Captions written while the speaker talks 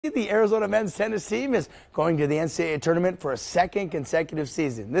The Arizona men's tennis team is going to the NCAA tournament for a second consecutive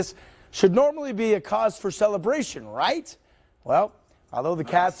season. This should normally be a cause for celebration, right? Well, although the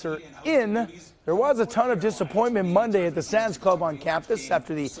Cats are in, there was a ton of disappointment Monday at the Sands Club on campus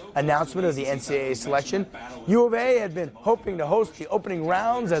after the announcement of the NCAA selection. U of A had been hoping to host the opening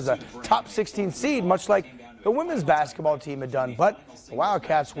rounds as a top 16 seed, much like the women's basketball team had done, but the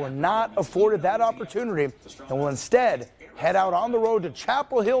Wildcats were not afforded that opportunity and will instead head out on the road to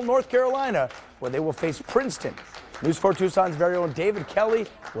Chapel Hill, North Carolina, where they will face Princeton. News 4 Tucson's very own David Kelly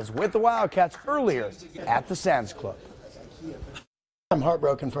was with the Wildcats earlier at the Sands Club. I'm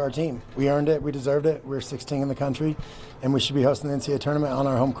heartbroken for our team. We earned it. We deserved it. We're 16 in the country, and we should be hosting the NCAA tournament on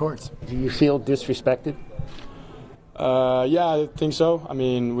our home courts. Do you feel disrespected? Yeah, I think so. I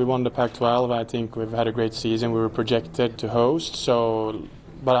mean, we won the Pac-12. I think we've had a great season. We were projected to host,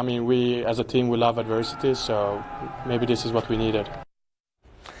 but I mean, we as a team, we love adversity, so maybe this is what we needed.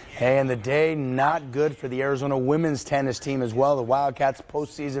 Hey, and the day not good for the Arizona women's tennis team as well. The Wildcats'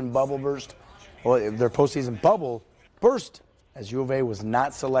 postseason bubble burst. Well, their postseason bubble burst as U of A was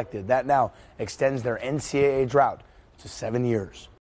not selected. That now extends their NCAA drought to 7 years.